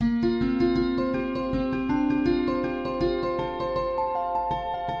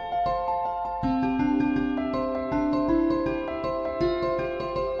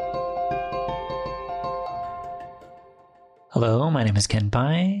Hello, my name is Ken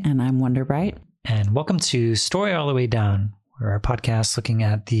Pai. And I'm Wonder Bright. And welcome to Story All the Way Down. We're our podcast looking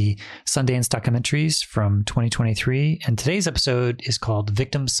at the Sundance documentaries from 2023. And today's episode is called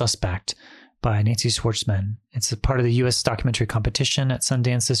Victim Suspect by Nancy Schwartzman. It's a part of the U.S. documentary competition at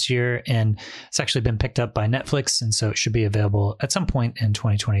Sundance this year, and it's actually been picked up by Netflix, and so it should be available at some point in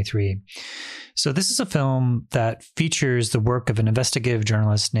 2023. So this is a film that features the work of an investigative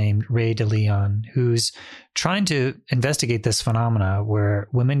journalist named Ray DeLeon, who's trying to investigate this phenomena where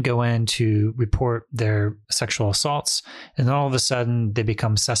women go in to report their sexual assaults, and then all of a sudden they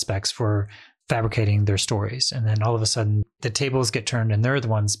become suspects for fabricating their stories. And then all of a sudden the tables get turned and they're the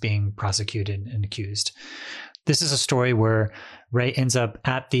ones being prosecuted and accused. This is a story where Ray ends up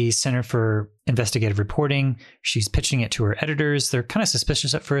at the Center for Investigative Reporting. She's pitching it to her editors. They're kind of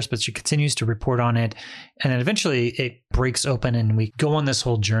suspicious at first, but she continues to report on it. And then eventually it breaks open and we go on this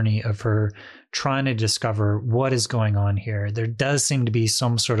whole journey of her trying to discover what is going on here. There does seem to be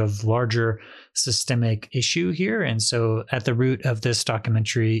some sort of larger systemic issue here. And so at the root of this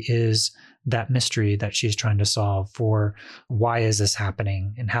documentary is that mystery that she's trying to solve for why is this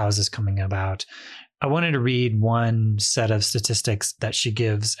happening and how is this coming about. I wanted to read one set of statistics that she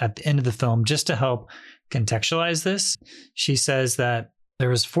gives at the end of the film just to help contextualize this. She says that there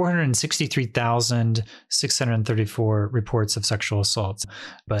was 463,634 reports of sexual assaults,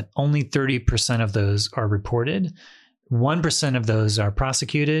 but only 30% of those are reported. 1% of those are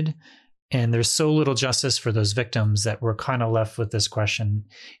prosecuted. And there's so little justice for those victims that we're kind of left with this question: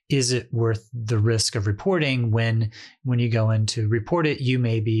 is it worth the risk of reporting when you go in to report it, you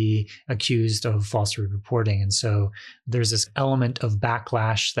may be accused of falsely reporting? And so there's this element of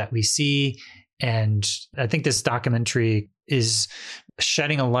backlash that we see. And I think this documentary is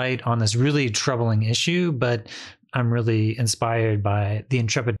shedding a light on this really troubling issue, but I'm really inspired by the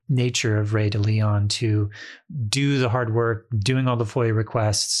intrepid nature of Ray DeLeon to do the hard work, doing all the FOIA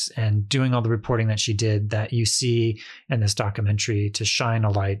requests and doing all the reporting that she did that you see in this documentary to shine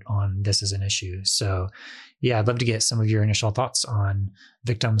a light on this as an issue. So yeah, I'd love to get some of your initial thoughts on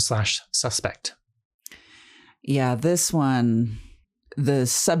victim/suspect. Yeah, this one, the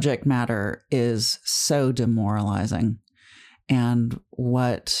subject matter is so demoralizing. And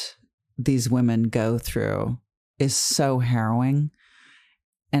what these women go through is so harrowing.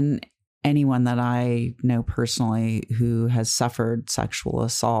 And anyone that I know personally who has suffered sexual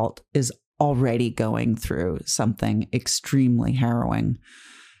assault is already going through something extremely harrowing.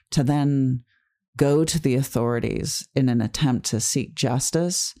 To then go to the authorities in an attempt to seek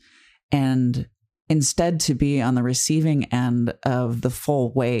justice and instead to be on the receiving end of the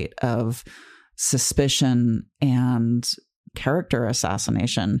full weight of suspicion and character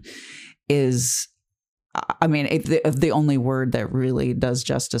assassination is, I mean, the only word that really does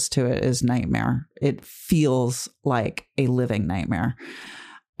justice to it is nightmare. It feels like a living nightmare.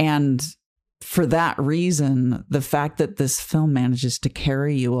 And for that reason, the fact that this film manages to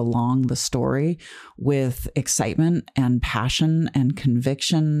carry you along the story with excitement and passion and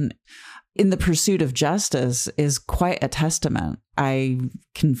conviction in the pursuit of justice is quite a testament. I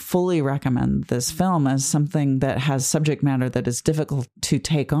can fully recommend this film as something that has subject matter that is difficult to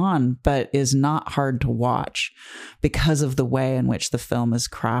take on, but is not hard to watch because of the way in which the film is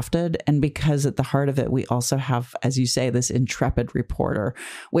crafted. And because at the heart of it, we also have, as you say, this intrepid reporter,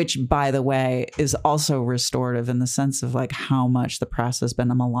 which, by the way, is also restorative in the sense of like how much the press has been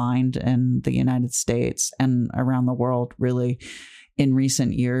maligned in the United States and around the world, really, in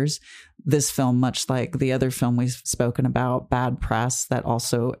recent years. This film, much like the other film we've spoken about, Bad Press, that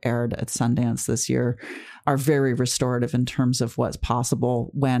also aired at Sundance this year, are very restorative in terms of what's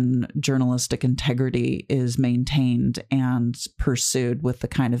possible when journalistic integrity is maintained and pursued with the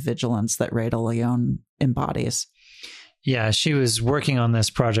kind of vigilance that Ray DeLeon embodies. Yeah, she was working on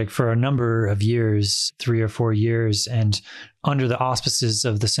this project for a number of years, 3 or 4 years, and under the auspices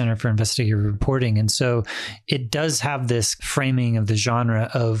of the Center for Investigative Reporting. And so it does have this framing of the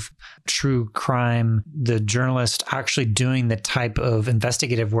genre of true crime, the journalist actually doing the type of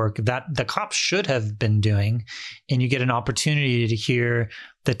investigative work that the cops should have been doing. And you get an opportunity to hear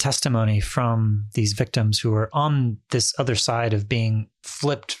the testimony from these victims who are on this other side of being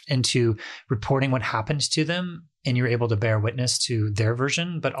flipped into reporting what happened to them. And you're able to bear witness to their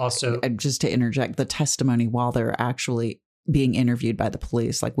version, but also... Just to interject, the testimony while they're actually being interviewed by the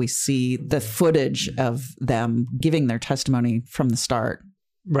police. Like we see the footage of them giving their testimony from the start.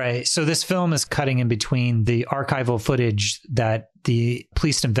 Right. So this film is cutting in between the archival footage that the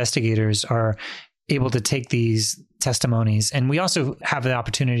police investigators are able to take these testimonies. And we also have the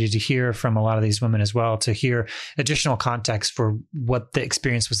opportunity to hear from a lot of these women as well, to hear additional context for what the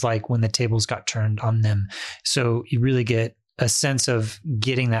experience was like when the tables got turned on them. So you really get a sense of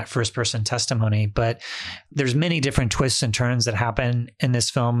getting that first person testimony. But there's many different twists and turns that happen in this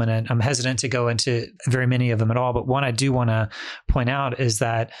film, and I'm hesitant to go into very many of them at all. But one I do want to point out is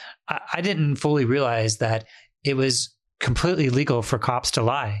that I didn't fully realize that it was completely legal for cops to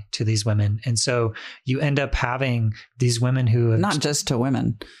lie to these women. And so you end up having these women who not just to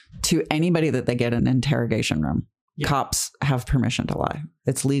women, to anybody that they get in an interrogation room. Yeah. Cops have permission to lie.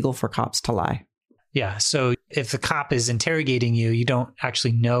 It's legal for cops to lie. Yeah. So if the cop is interrogating you, you don't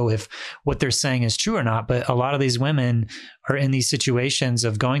actually know if what they're saying is true or not. But a lot of these women are in these situations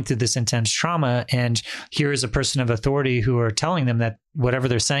of going through this intense trauma. And here is a person of authority who are telling them that whatever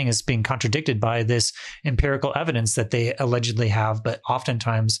they're saying is being contradicted by this empirical evidence that they allegedly have, but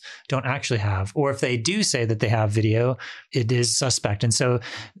oftentimes don't actually have. Or if they do say that they have video, it is suspect. And so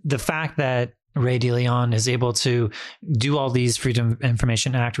the fact that Ray DeLeon is able to do all these Freedom of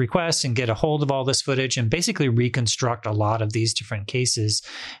Information Act requests and get a hold of all this footage and basically reconstruct a lot of these different cases,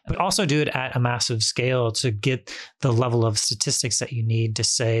 but also do it at a massive scale to get the level of statistics that you need to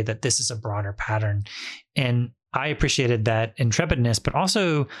say that this is a broader pattern. And I appreciated that intrepidness, but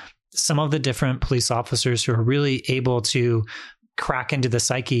also some of the different police officers who are really able to crack into the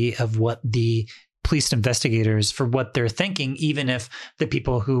psyche of what the police investigators for what they're thinking, even if the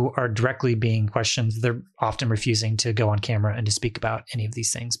people who are directly being questioned, they're often refusing to go on camera and to speak about any of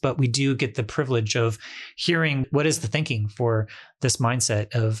these things. But we do get the privilege of hearing what is the thinking for this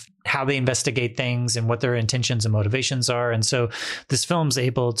mindset of how they investigate things and what their intentions and motivations are. And so this film's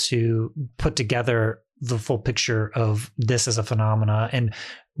able to put together the full picture of this as a phenomena. And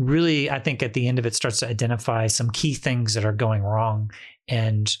really, I think at the end of it starts to identify some key things that are going wrong.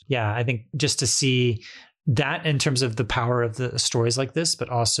 And yeah, I think just to see that in terms of the power of the stories like this, but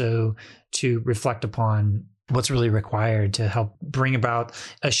also to reflect upon what's really required to help bring about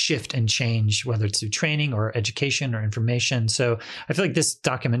a shift and change, whether it's through training or education or information. So I feel like this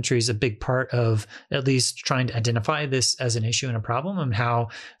documentary is a big part of at least trying to identify this as an issue and a problem, and how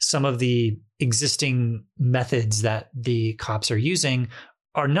some of the existing methods that the cops are using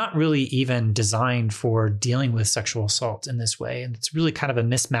are not really even designed for dealing with sexual assault in this way. And it's really kind of a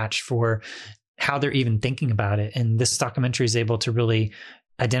mismatch for how they're even thinking about it. And this documentary is able to really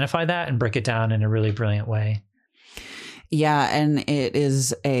identify that and break it down in a really brilliant way. Yeah, and it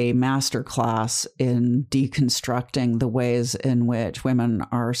is a masterclass in deconstructing the ways in which women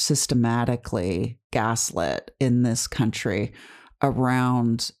are systematically gaslit in this country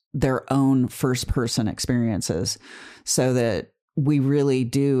around their own first-person experiences, so that we really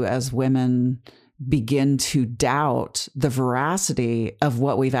do, as women, begin to doubt the veracity of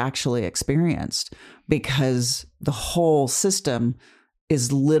what we've actually experienced, because the whole system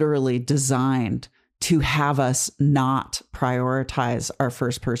is literally designed to have us not prioritize our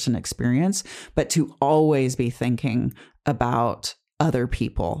first person experience, but to always be thinking about other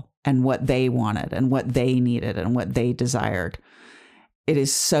people and what they wanted and what they needed and what they desired. It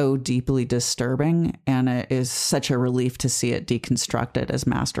is so deeply disturbing, and it is such a relief to see it deconstructed as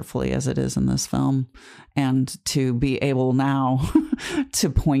masterfully as it is in this film, and to be able now to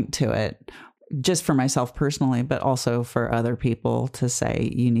point to it, just for myself personally, but also for other people, to say,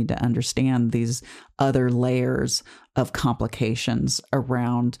 you need to understand these other layers of complications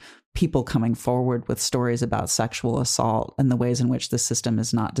around people coming forward with stories about sexual assault and the ways in which the system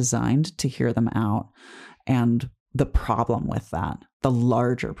is not designed to hear them out, and the problem with that, the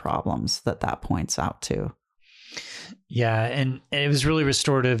larger problems that points out to. Yeah. And it was really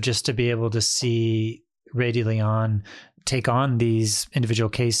restorative just to be able to see Ray DeLeon take on these individual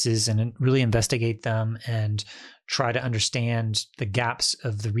cases and really investigate them and try to understand the gaps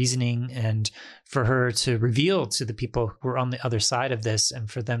of the reasoning, and for her to reveal to the people who are on the other side of this, and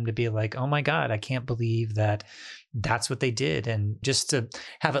for them to be like, oh my God, I can't believe that that's what they did. And just to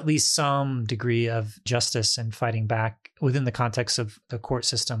have at least some degree of justice and fighting back within the context of the court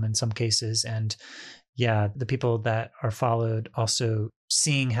system in some cases. And yeah, the people that are followed also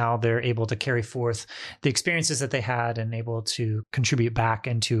seeing how they're able to carry forth the experiences that they had and able to contribute back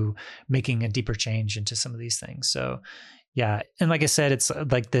into making a deeper change into some of these things. So yeah. And like I said, it's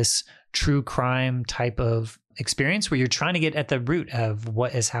like this true crime type of experience where you're trying to get at the root of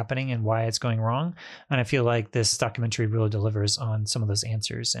what is happening and why it's going wrong. And I feel like this documentary really delivers on some of those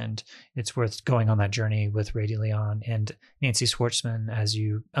answers, and it's worth going on that journey with Ray DeLeon and Nancy Schwartzman as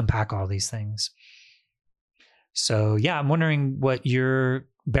you unpack all these things. So yeah, I'm wondering what you're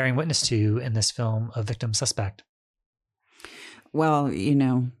bearing witness to in this film, A Victim Suspect. Well,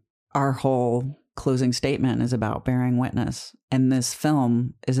 our whole closing statement is about bearing witness, and this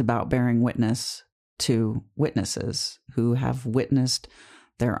film is about bearing witness to witnesses who have witnessed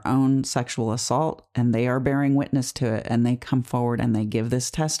their own sexual assault, and they are bearing witness to it, and they come forward and they give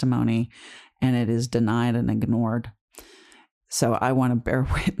this testimony, and it is denied and ignored. So I want to bear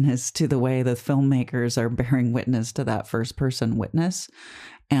witness to the way the filmmakers are bearing witness to that first person witness,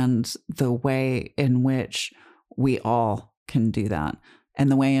 and the way in which we all can do that. And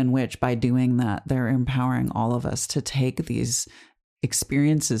the way in which, by doing that, they're empowering all of us to take these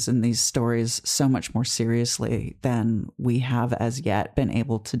experiences and these stories so much more seriously than we have as yet been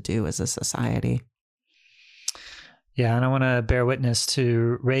able to do as a society. Yeah, and I want to bear witness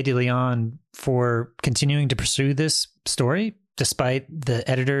to Ray DeLeon for continuing to pursue this story, despite the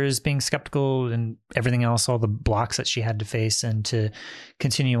editors being skeptical and everything else, all the blocks that she had to face, and to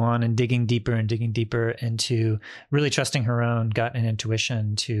continue on and digging deeper into really trusting her own gut and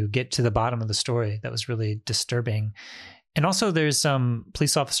intuition to get to the bottom of the story that was really disturbing. And also there's some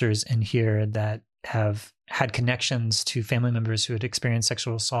police officers in here that have had connections to family members who had experienced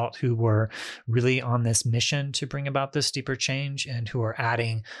sexual assault, who were really on this mission to bring about this deeper change, and who are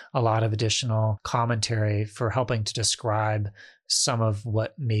adding a lot of additional commentary for helping to describe some of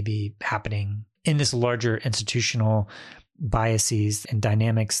what may be happening in this larger institutional biases and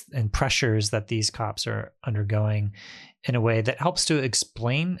dynamics and pressures that these cops are undergoing, in a way that helps to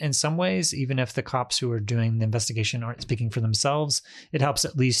explain in some ways, even if the cops who are doing the investigation aren't speaking for themselves. It helps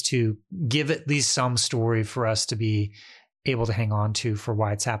at least to give at least some story for us to be able to hang on to for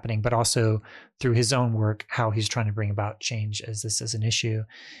why it's happening, but also through his own work, how he's trying to bring about change as this is an issue.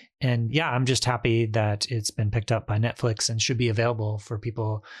 And yeah, I'm just happy that it's been picked up by Netflix and should be available for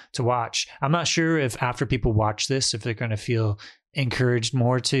people to watch. I'm not sure if after people watch this, if they're going to feel encouraged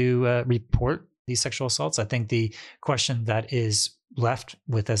more to report these sexual assaults. I think the question that is left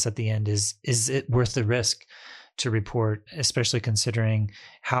with us at the end is it worth the risk to report, especially considering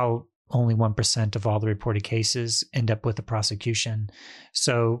how only 1% of all the reported cases end up with a prosecution.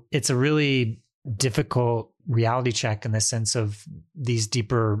 So it's a really difficult reality check in the sense of these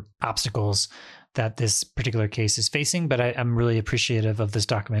deeper obstacles that this particular case is facing. But I'm really appreciative of this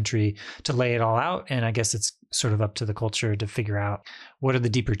documentary to lay it all out. And I guess it's sort of up to the culture to figure out what are the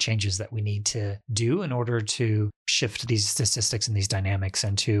deeper changes that we need to do in order to shift these statistics and these dynamics,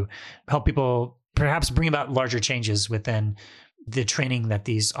 and to help people perhaps bring about larger changes within the training that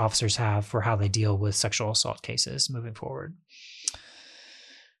these officers have for how they deal with sexual assault cases moving forward.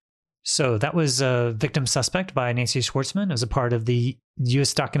 So that was Victim Suspect by Nancy Schwartzman as a part of the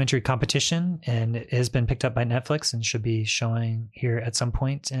U.S. documentary competition, and it has been picked up by Netflix and should be showing here at some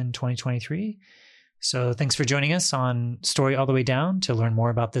point in 2023. So thanks for joining us on Story All the Way Down. To learn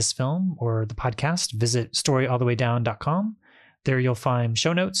more about this film or the podcast, visit storyallthewaydown.com. There you'll find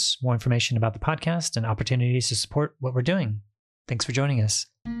show notes, more information about the podcast, and opportunities to support what we're doing. Thanks for joining us.